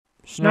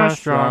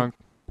SNESdrunk.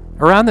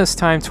 Around this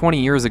time 20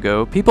 years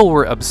ago, people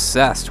were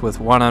obsessed with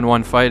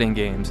one-on-one fighting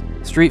games.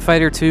 Street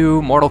Fighter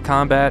 2, Mortal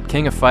Kombat,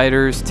 King of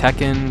Fighters,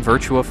 Tekken,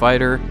 Virtua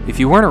Fighter. If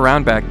you weren't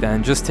around back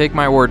then, just take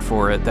my word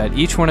for it that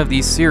each one of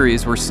these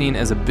series were seen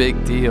as a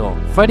big deal.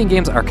 Fighting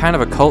games are kind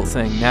of a cult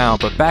thing now,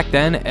 but back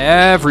then,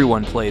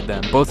 everyone played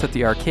them, both at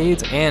the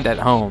arcades and at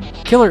home.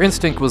 Killer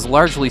Instinct was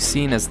largely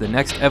seen as the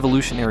next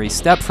evolutionary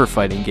step for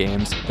fighting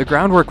games. The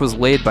groundwork was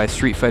laid by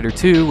Street Fighter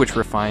 2, which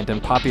refined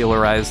and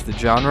popularized the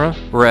genre,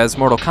 whereas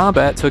Mortal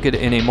Kombat took it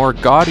in a more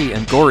gaudy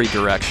and gory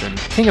direction.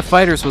 King of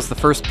Fighters was the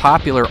first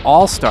popular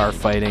all-star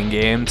fighting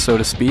game, so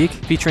to speak,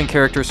 featuring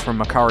characters from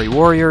Makari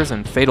Warriors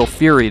and Fatal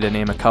Fury to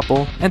name a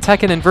couple, and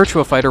Tekken and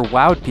Virtua Fighter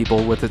wowed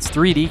people with its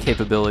 3D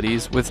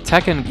capabilities, with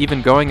Tekken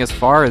even going as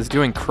far as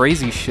doing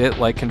crazy shit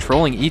like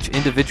controlling each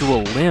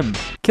individual limb.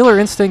 Killer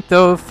Instinct,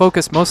 though,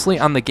 focused mostly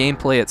on the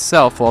gameplay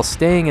itself while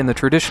staying in the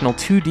traditional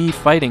 2D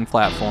fighting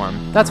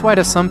platform. That's why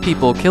to some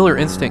people, Killer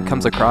Instinct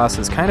comes across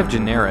as kind of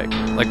generic.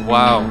 Like,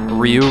 wow, a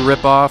Ryu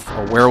ripoff,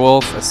 a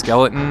werewolf, a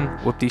skeleton,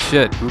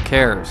 whoop-de-shit, who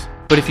cares?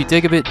 But if you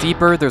dig a bit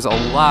deeper, there's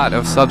a lot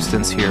of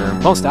substance here,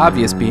 most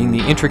obvious being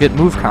the intricate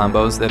move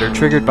combos that are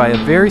triggered by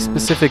a very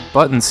specific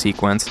button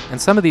sequence,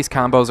 and some of these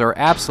combos are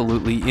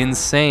absolutely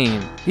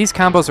insane. These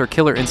combos are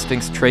Killer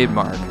Instinct's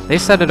trademark. They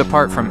set it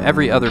apart from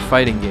every other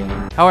fighting game.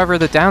 However,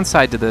 the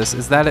downside to this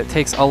is that it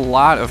takes a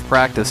lot of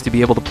practice to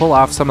be able to pull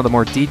off some of the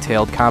more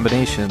detailed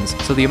combinations,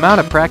 so the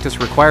amount of practice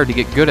required to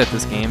get good at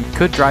this game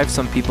could drive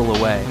some people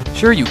away.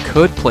 Sure, you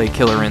could play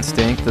Killer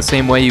Instinct the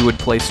same way you would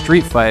play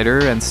Street Fighter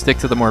and stick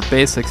to the more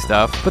basic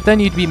stuff, but then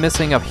you'd be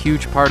missing a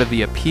huge part of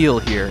the appeal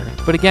here.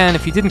 But again,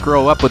 if you didn't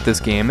grow up with this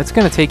game, it's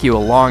going to take you a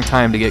long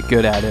time to get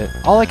good at it.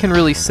 All I can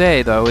really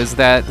say, though, is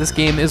that this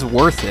game is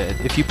worth it.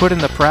 If you put in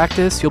the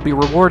practice, you'll be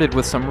rewarded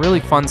with some really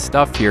fun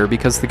stuff here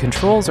because the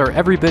controls are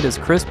every bit as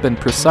crisp and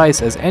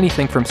precise as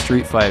anything from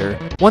Street Fighter.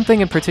 One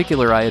thing in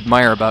particular I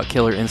admire about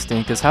Killer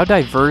Instinct is how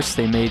diverse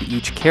they made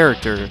each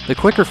character. The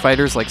quicker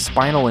fighters like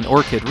Spinal and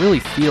Orchid really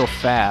feel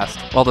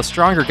fast, while the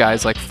stronger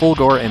guys like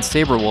Fulgore and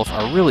Saberwolf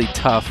are really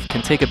tough,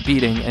 can take a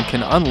beating, and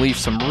can unleash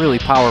some really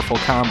powerful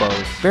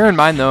combos. Bear in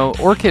mind though,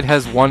 Orchid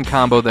has one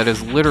combo that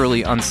is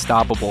literally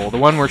unstoppable, the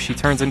one where she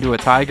turns into a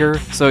tiger,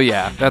 so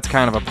yeah, that's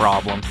kind of a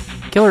problem.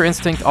 Killer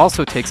Instinct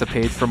also takes a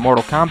page from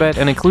Mortal Kombat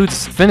and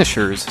includes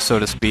finishers, so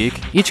to speak.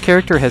 Each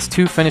character has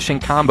 2 finishing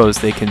combos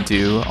they can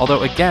do,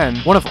 although again,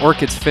 one of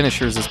Orchid's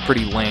finishers is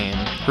pretty lame.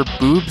 Her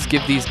boobs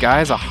give these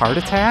guys a heart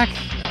attack?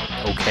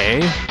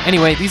 Okay.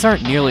 Anyway, these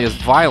aren't nearly as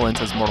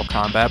violent as Mortal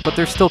Kombat, but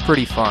they're still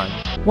pretty fun.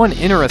 One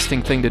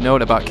interesting thing to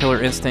note about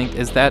Killer Instinct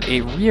is that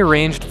a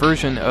rearranged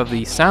version of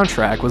the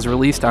soundtrack was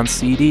released on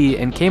CD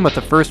and came with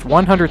the first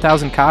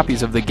 100,000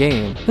 copies of the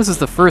game. This is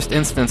the first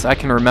instance I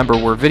can remember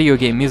where video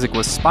game music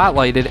was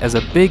spotlighted as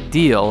a big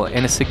deal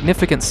and a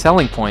significant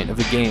selling point of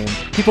the game.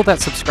 People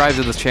that subscribe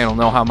to this channel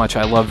know how much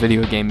I love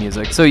video game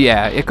music, so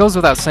yeah, it goes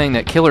without saying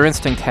that Killer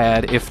Instinct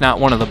had, if not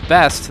one of the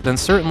best, then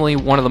certainly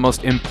one of the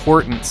most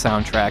important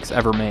soundtracks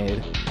ever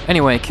made.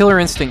 Anyway, Killer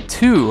Instinct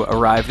 2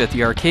 arrived at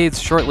the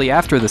arcades shortly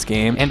after this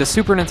game, and a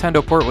Super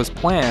Nintendo port was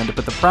planned,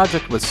 but the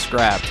project was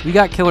scrapped. We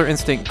got Killer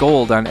Instinct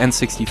Gold on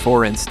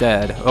N64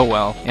 instead. Oh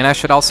well. And I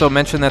should also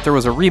mention that there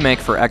was a remake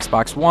for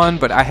Xbox One,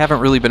 but I haven't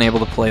really been able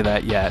to play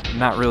that yet. I'm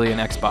not really an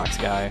Xbox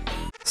guy.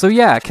 So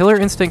yeah, Killer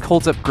Instinct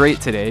holds up great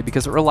today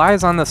because it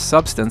relies on the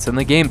substance in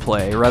the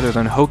gameplay rather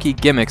than hokey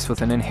gimmicks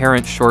with an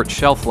inherent short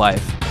shelf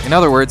life. In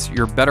other words,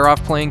 you're better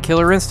off playing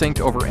Killer Instinct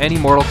over any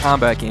Mortal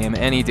Kombat game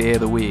any day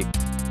of the week.